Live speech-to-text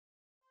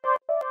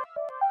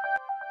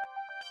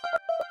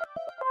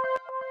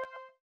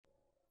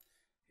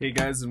Hey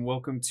guys, and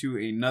welcome to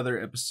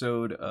another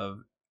episode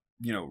of,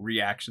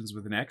 ReaXtions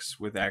with an X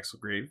with Axel.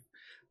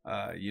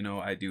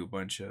 I do a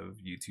bunch of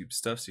YouTube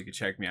stuff, so you can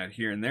check me out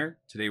here and there.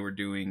 Today we're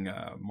doing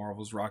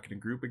Marvel's Rocket and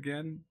Groot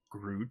again.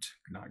 Groot,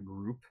 not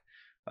group.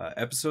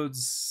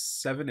 Episodes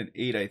 7 and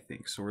 8, I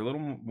think. So we're a little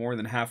more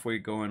than halfway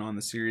going on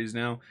the series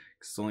now,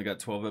 because it's only got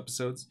 12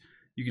 episodes.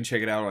 You can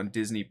check it out on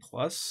Disney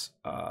Plus,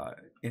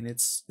 and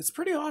it's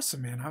pretty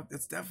awesome, man.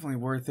 It's definitely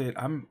worth it.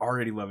 I'm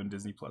already loving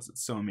Disney Plus.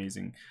 It's so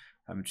amazing.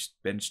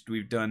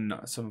 We've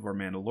done some of our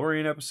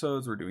Mandalorian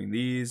episodes. We're doing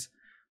these.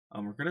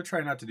 We're gonna try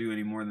not to do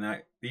any more than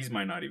that. These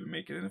might not even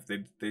make it, and if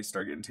they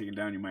start getting taken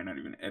down, you might not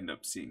even end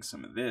up seeing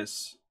some of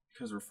this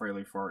because we're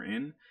fairly far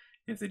in.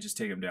 If they just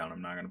take them down,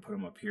 I'm not gonna put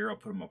them up here. I'll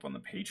put them up on the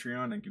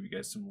Patreon and give you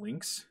guys some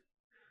links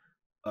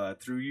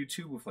through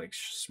YouTube with like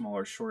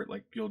smaller short.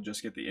 Like you'll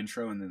just get the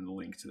intro and then the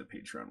link to the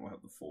Patreon will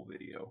have the full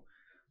video.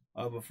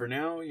 But for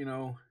now,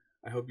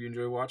 I hope you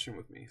enjoy watching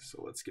with me.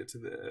 So let's get to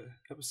the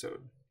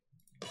episode.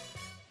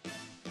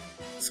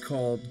 It's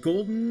called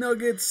Golden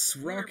Nuggets,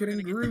 Rocket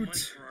and Groot.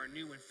 For our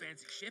new and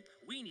fancy ship,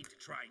 we need to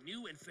try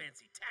new and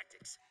fancy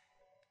tactics.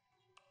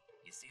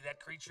 You see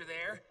that creature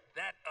there?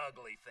 That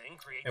ugly thing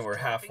creates. And we're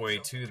halfway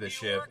to the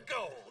ship,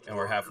 and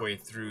we're halfway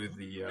through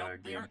the game.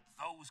 They aren't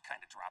those kind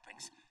of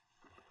droppings.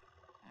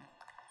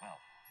 Well,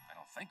 I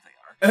don't think they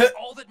are.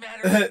 All that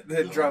matters.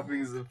 The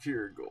droppings of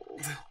pure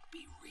gold.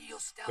 Be real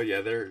stealthy. But yeah,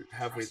 they're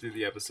halfway through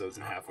the episodes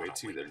and halfway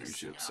to their new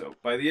ship. So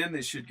by the end,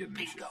 they should get a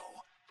new ship.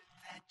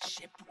 That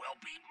ship will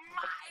be mine.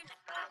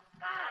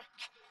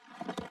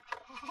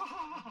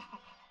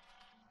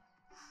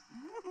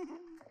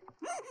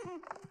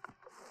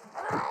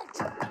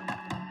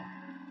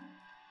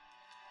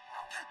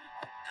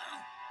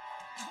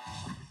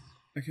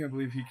 I can't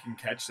believe he can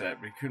catch that,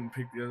 but he couldn't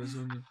pick the others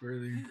on where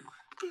they.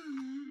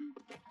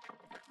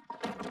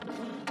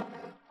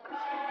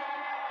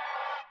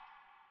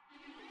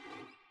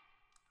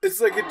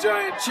 It's like a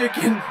giant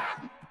chicken.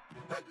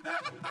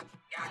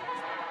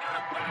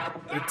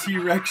 A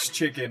T-Rex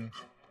chicken.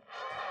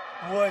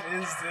 What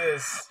is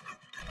this?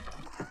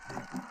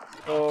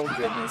 Oh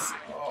goodness.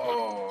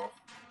 Oh,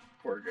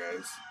 poor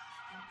guys.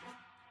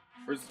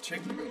 Where's the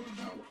chicken going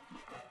now?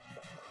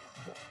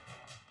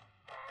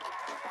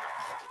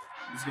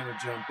 He's gonna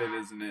jump it,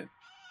 isn't it?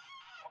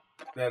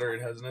 That or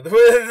it has another.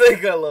 I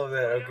think I love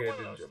that. Okay, I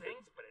didn't jump it.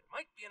 But it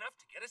might be enough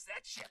to get us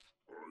that ship.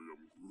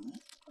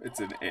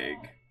 It's an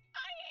egg.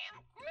 I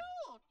am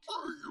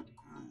Groot.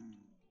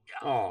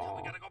 Aww.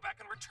 We gotta go back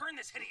and return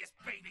this hideous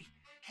baby.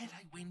 Can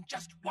I win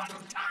just one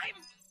time?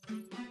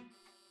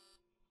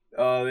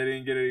 Oh, they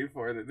didn't get any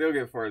farther. They'll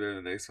get farther in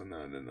the next one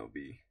though, and then they'll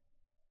be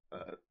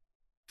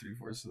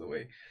 3/4 of the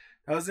way.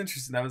 That was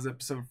interesting. That was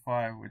episode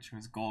 5, which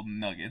was Golden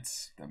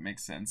Nuggets. That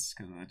makes sense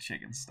because of the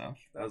chicken stuff.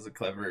 That was a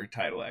clever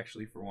title,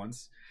 actually, for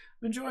once.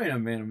 I'm enjoying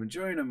them, man. I'm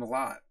enjoying them a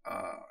lot.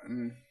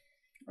 And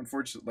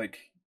unfortunately,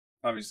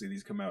 obviously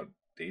these come out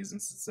days in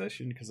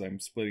succession because I'm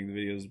splitting the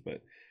videos,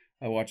 but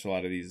I watch a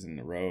lot of these in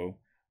a row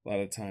a lot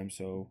of the time.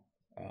 So,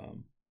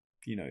 and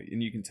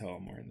you can tell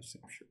I'm wearing the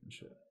same shirt and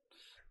shit.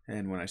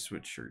 And when I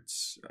switch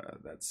shirts,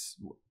 that's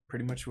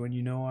pretty much when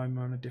I'm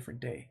on a different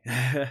day.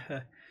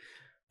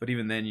 But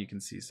even then, you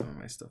can see some of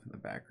my stuff in the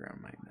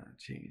background might not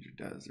change, or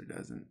does or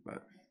doesn't.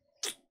 But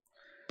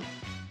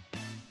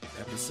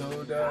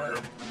episode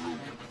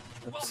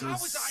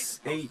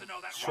 8,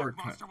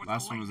 shortcut.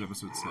 Last one was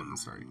episode 7.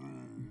 Sorry,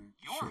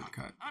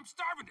 shortcut. I'm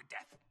starving to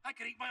death. I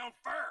could eat my own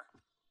fur.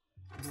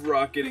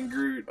 Rocket and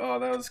Groot. Oh,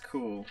 that was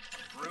cool.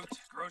 Groot,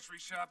 grocery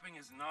shopping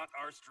is not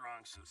our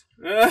strong suit.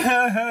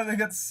 They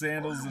got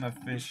sandals and a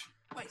fish.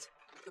 Wait,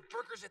 the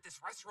burgers at this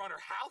restaurant are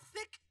how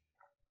thick?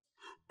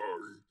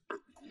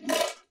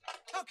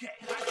 Okay,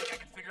 I think I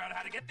can figure out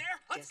how to get there.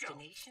 Let's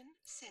Destination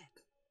set.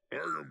 go. I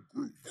am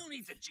Groot. Who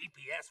needs a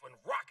GPS when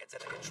Rocket's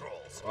at the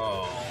controls?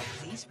 Oh.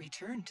 Please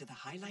return to the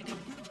highlighted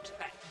route.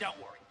 Hey, don't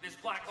worry. This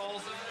black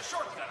hole's a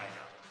shortcut I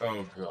know.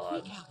 Oh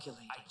God.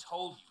 Recalculate. I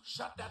told you,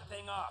 shut that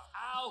thing off.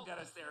 I'll get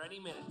us there any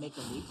minute. Make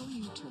a legal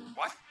U-turn.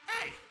 What?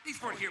 Hey,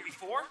 these weren't here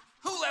before.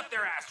 Who left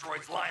their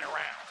asteroids lying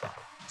around?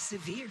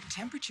 Severe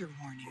temperature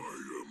warning.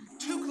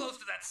 Too close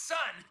to that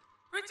sun?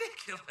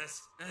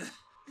 Ridiculous.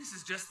 This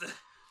is just the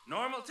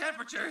normal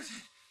temperatures.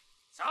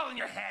 It's all in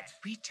your head.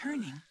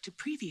 Returning to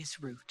previous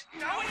route.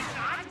 No, it's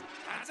not.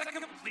 That's a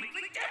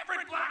completely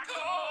different black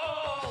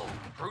hole.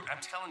 Groot, I'm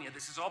telling you,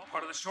 this is all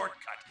part of the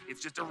shortcut.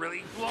 It's just a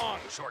really long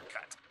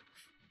shortcut.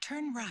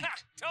 Turn right. Ha,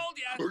 told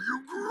ya. Are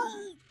you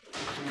Groot?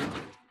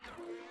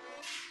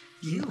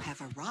 You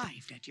have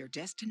arrived at your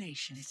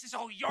destination. This is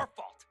all your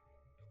fault.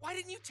 Why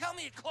didn't you tell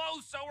me it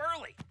closed so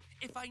early?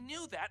 If I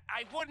knew that,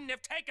 I wouldn't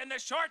have taken the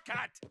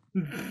shortcut.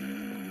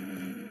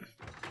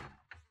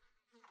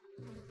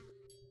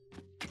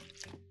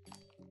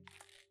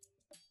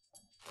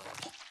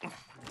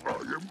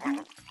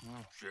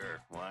 Sure,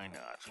 why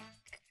not?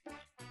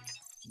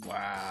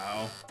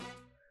 Wow.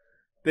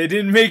 They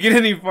didn't make it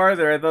any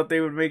farther. I thought they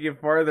would make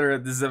it farther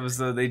at this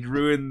episode. They'd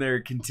ruin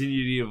their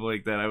continuity of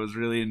like that. I was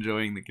really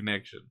enjoying the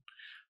connection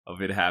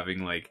of it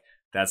having like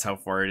that's how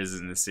far it is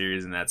in the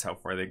series, and that's how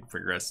far they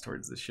progress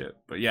towards the ship.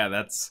 But yeah,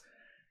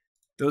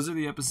 those are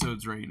the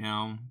episodes right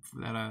now.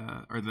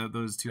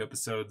 Those 2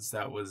 episodes.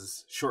 That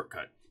was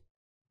Shortcut.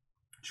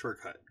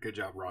 Good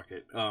job,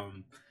 Rocket.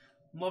 I'm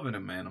loving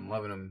him, man. I'm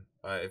loving him.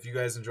 If you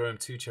guys enjoy him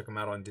too, check him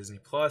out on Disney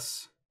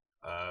Plus,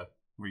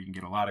 where you can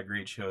get a lot of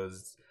great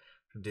shows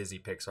from Disney,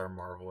 Pixar,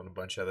 Marvel, and a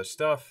bunch of other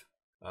stuff.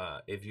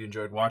 If you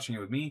enjoyed watching it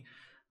with me,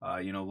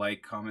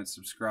 like, comment,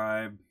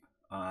 subscribe,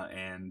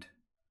 and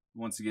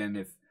once again,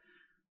 if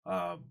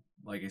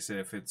like I said,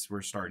 if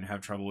we're starting to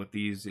have trouble with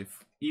these,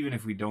 even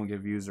if we don't get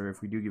views, or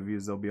if we do get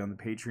views, they'll be on the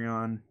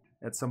Patreon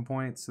at some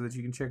point, so that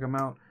you can check them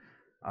out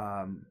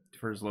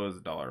for as low as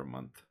 $1 a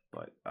month.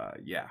 But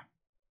yeah,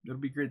 it'll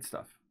be great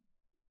stuff.